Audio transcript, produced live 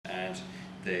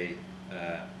they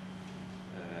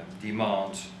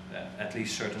demand at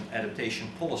least certain adaptation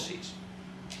policies.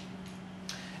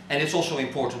 And it's also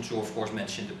important to, of course,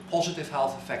 mention the positive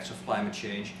health effects of climate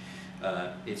change.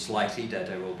 It's likely that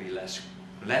there will be less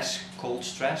cold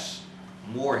stress.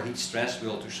 More heat stress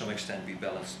will to some extent be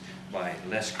balanced by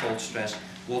less cold stress.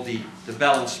 What the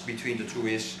balance between the two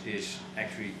is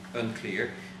actually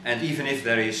unclear. And even if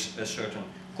there is a certain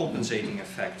compensating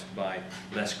effect by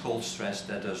less cold stress,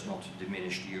 that does not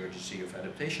diminish the urgency of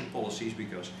adaptation policies,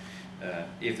 because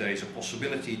if there is a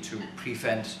possibility to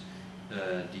prevent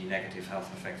the negative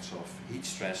health effects of heat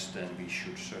stress, then we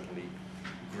should certainly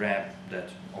grab that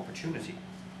opportunity.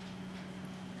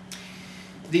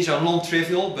 These are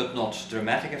non-trivial but not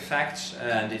dramatic effects,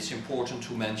 and it's important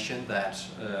to mention that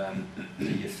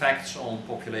the effects on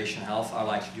population health are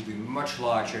likely to be much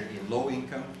larger in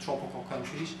low-income tropical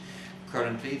countries.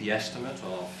 Currently, the estimate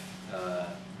of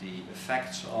the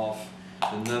effects of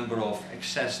the number of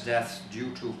excess deaths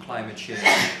due to climate change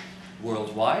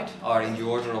worldwide are in the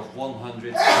order of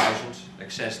 100,000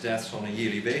 excess deaths on a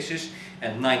yearly basis,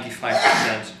 and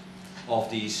 95% of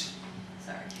these,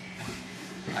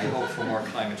 I hope for more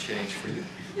climate change for you.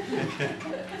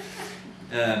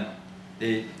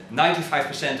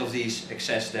 95% of these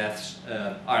excess deaths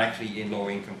are actually in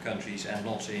low-income countries and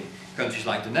not in countries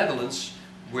like the Netherlands,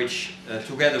 which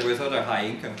together with other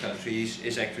high-income countries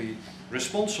is actually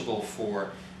responsible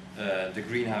for the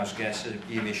greenhouse gas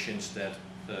emissions that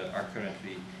are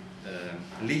currently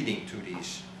leading to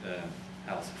these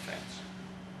health effects.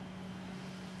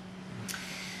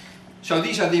 So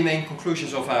these are the main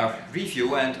conclusions of our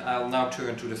review, and I'll now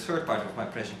turn to the third part of my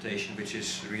presentation, which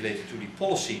is related to the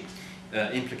policy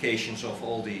implications of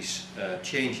all these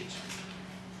changes.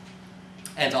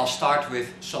 And I'll start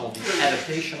with some of the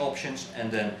adaptation options and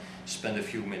then spend a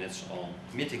few minutes on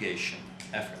mitigation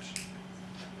efforts.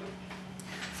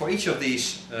 For each of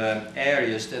these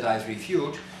areas that I've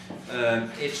reviewed,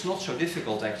 it's not so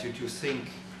difficult actually to think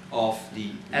of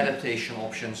the adaptation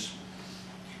options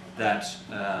that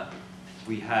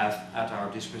we have at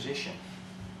our disposition.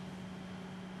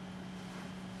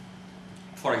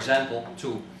 For example,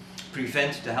 to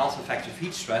prevent the health effects of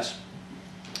heat stress,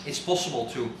 it's possible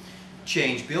to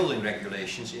change building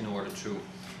regulations in order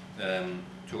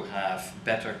to have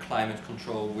better climate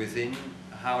control within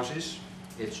houses.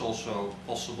 It's also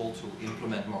possible to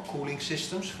implement more cooling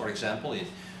systems, for example in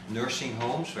nursing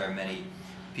homes where many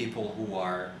people who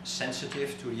are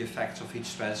sensitive to the effects of heat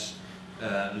stress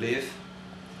live.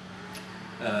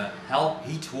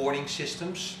 Heat warning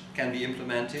systems can be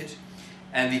implemented,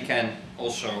 and we can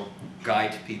also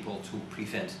guide people to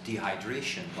prevent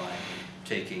dehydration by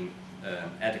taking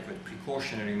adequate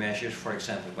precautionary measures, for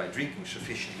example by drinking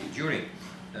sufficiently during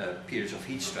periods of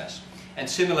heat stress. And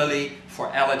similarly, for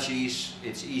allergies,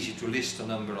 it's easy to list a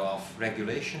number of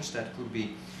regulations that could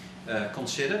be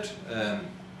considered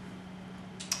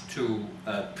to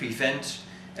prevent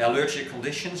allergic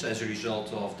conditions as a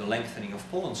result of the lengthening of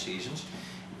pollen seasons.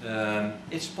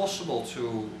 It's possible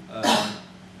to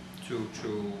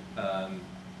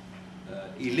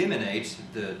eliminate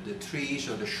the trees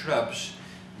or the shrubs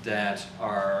that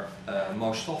are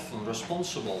most often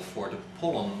responsible for the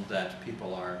pollen that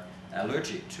people are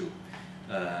allergic to.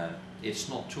 It's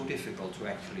not too difficult to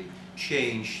actually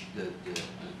change the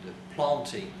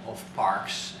planting of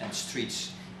parks and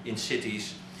streets in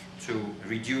cities to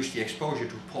reduce the exposure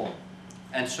to pollen.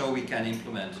 And so we can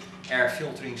implement air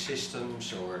filtering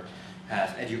systems, or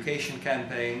have education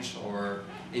campaigns, or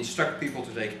instruct people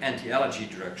to take anti-allergy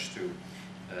drugs to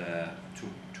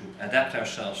adapt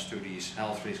ourselves to these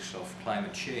health risks of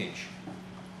climate change.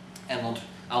 And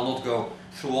I'll not go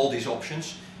through all these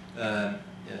options.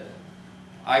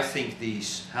 I think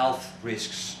these health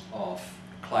risks of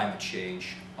climate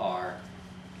change are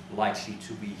likely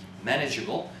to be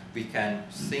manageable. We can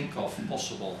think of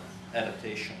possible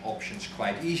adaptation options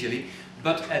quite easily,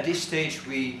 but at this stage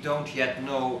we don't yet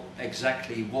know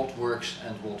exactly what works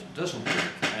and what doesn't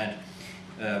work. And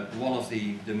one of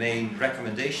the main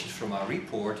recommendations from our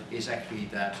report is actually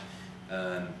that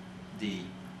the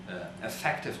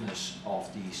effectiveness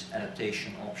of these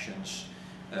adaptation options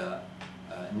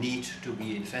need to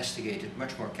be investigated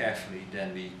much more carefully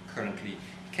than we currently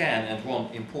can. And one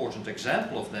important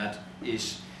example of that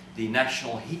is the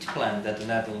national heat plan that the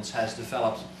Netherlands has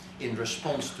developed in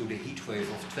response to the heat wave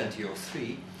of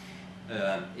 2003.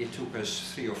 It took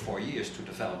us 3 or 4 years to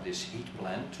develop this heat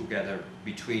plan together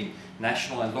between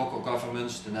national and local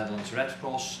governments, the Netherlands Red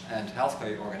Cross and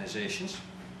healthcare organizations.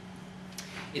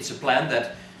 It's a plan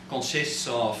that consists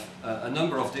of a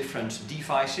number of different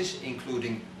devices,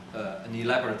 including an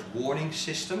elaborate warning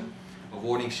system, a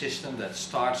warning system that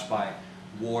starts by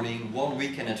warning 1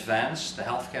 week in advance the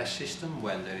healthcare system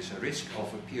when there is a risk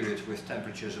of a period with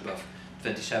temperatures above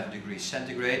 27 degrees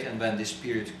centigrade, and when this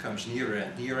period comes nearer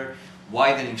and nearer,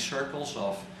 widening circles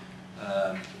of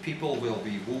people will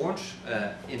be warned.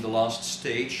 In the last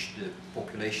stage, the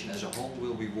population as a whole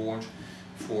will be warned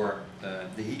for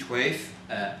the heat wave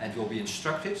and will be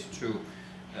instructed to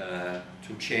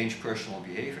change personal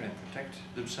behavior and protect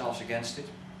themselves against it.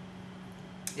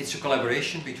 It's a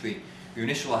collaboration between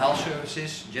municipal health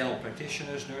services, general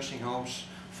practitioners, nursing homes,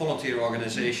 volunteer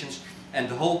organizations, and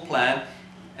the whole plan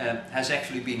has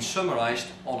actually been summarized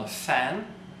on a fan,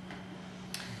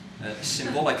 a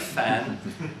symbolic fan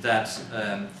that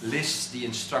lists the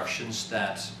instructions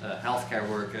that healthcare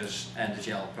workers and the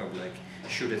general public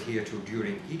should adhere to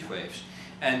during heat waves.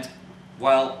 And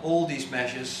while all these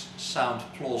measures sound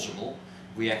plausible,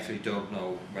 we actually don't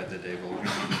know whether they will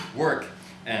really work,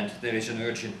 and there is an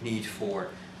urgent need for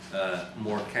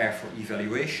more careful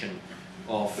evaluation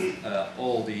of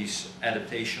all these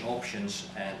adaptation options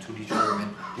and to determine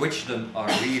which of them are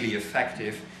really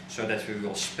effective, so that we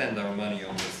will spend our money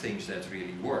on the things that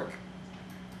really work.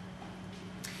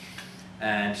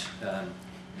 And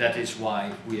that is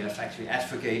why we have actually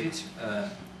advocated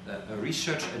a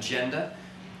research agenda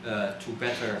to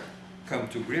better come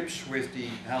to grips with the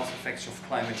health effects of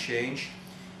climate change.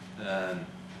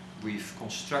 We've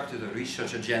constructed a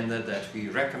research agenda that we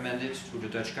recommended to the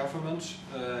Dutch government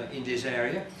in this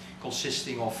area,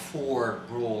 consisting of 4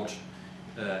 broad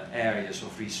areas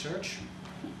of research.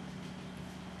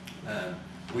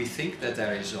 We think that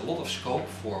there is a lot of scope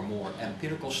for more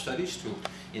empirical studies to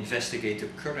investigate the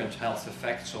current health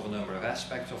effects of a number of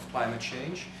aspects of climate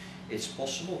change. It's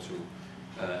possible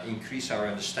to increase our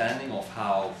understanding of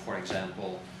how, for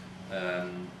example,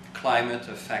 climate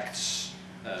affects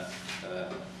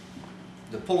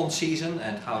the pollen season,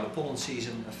 and how the pollen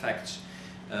season affects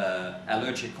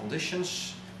allergic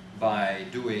conditions by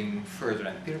doing further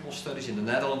empirical studies in the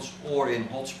Netherlands or in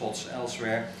hotspots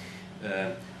elsewhere.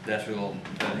 That will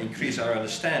increase our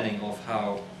understanding of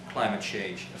how climate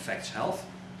change affects health.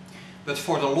 But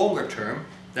for the longer term,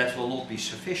 that will not be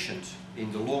sufficient.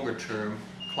 In the longer term,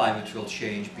 climate will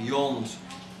change beyond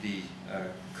the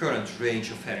current range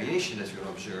of variation that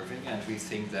we're observing, and we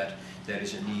think that there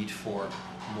is a need for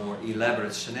more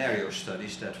elaborate scenario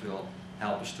studies that will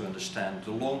help us to understand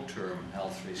the long-term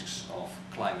health risks of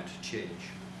climate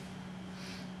change.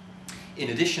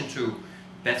 In addition to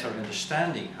better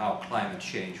understanding how climate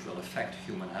change will affect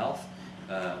human health,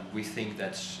 we think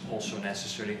that's also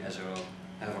necessary, as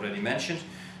I have already mentioned,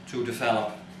 to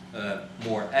develop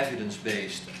more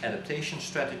evidence-based adaptation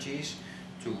strategies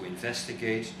to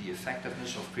investigate the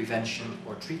effectiveness of prevention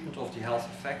or treatment of the health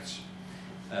effects.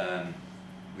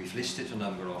 We've listed a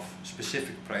number of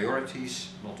specific priorities,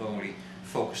 not only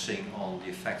focusing on the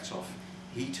effects of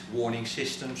heat warning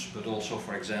systems, but also,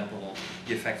 for example, on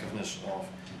the effectiveness of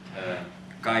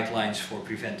guidelines for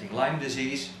preventing Lyme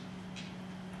disease.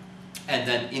 And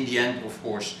then in the end, of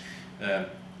course,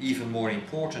 even more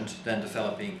important than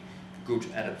developing good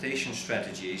adaptation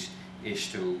strategies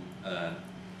is to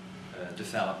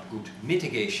develop good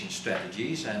mitigation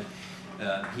strategies. And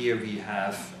here we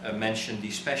have mentioned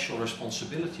the special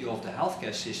responsibility of the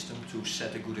healthcare system to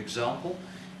set a good example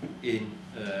in,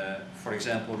 for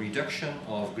example, reduction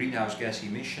of greenhouse gas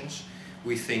emissions.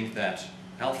 We think that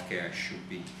healthcare should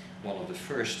be one of the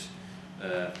first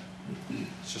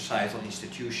societal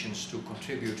institutions to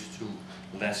contribute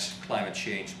to less climate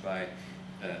change by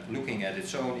looking at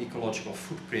its own ecological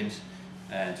footprint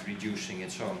and reducing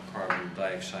its own carbon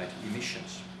dioxide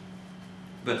emissions.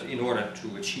 But in order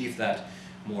to achieve that,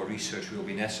 more research will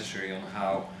be necessary on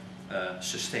how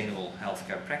sustainable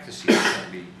healthcare practices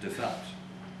can be developed.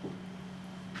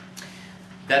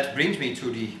 That brings me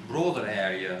to the broader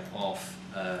area of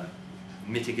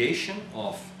mitigation,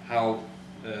 of how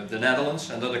the Netherlands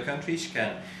and other countries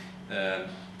can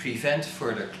prevent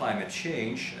further climate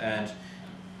change, and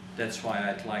that's why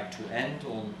I'd like to end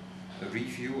on a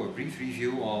brief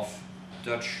review of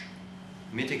Dutch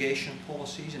mitigation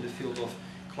policies in the field of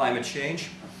climate change.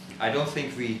 I don't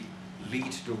think we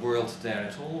lead the world there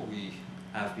at all. We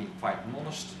have been quite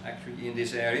modest actually in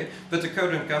this area, but the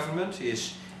current government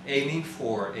is aiming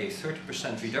for a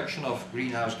 30% reduction of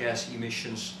greenhouse gas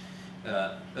emissions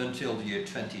until the year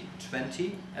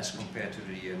 2020 as compared to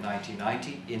the year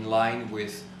 1990, in line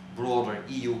with broader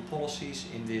EU policies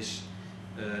in this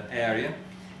area,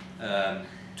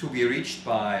 to be reached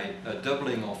by a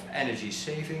doubling of energy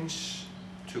savings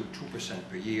to 2%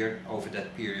 per year over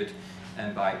that period,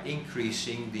 and by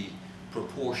increasing the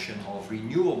proportion of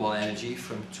renewable energy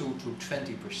from 2 to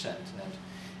 20%.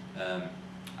 And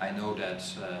I know that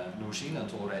New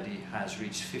Zealand already has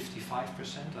reached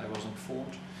 55%, I was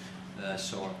informed.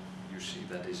 So you see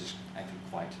that this is actually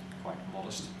quite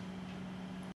modest.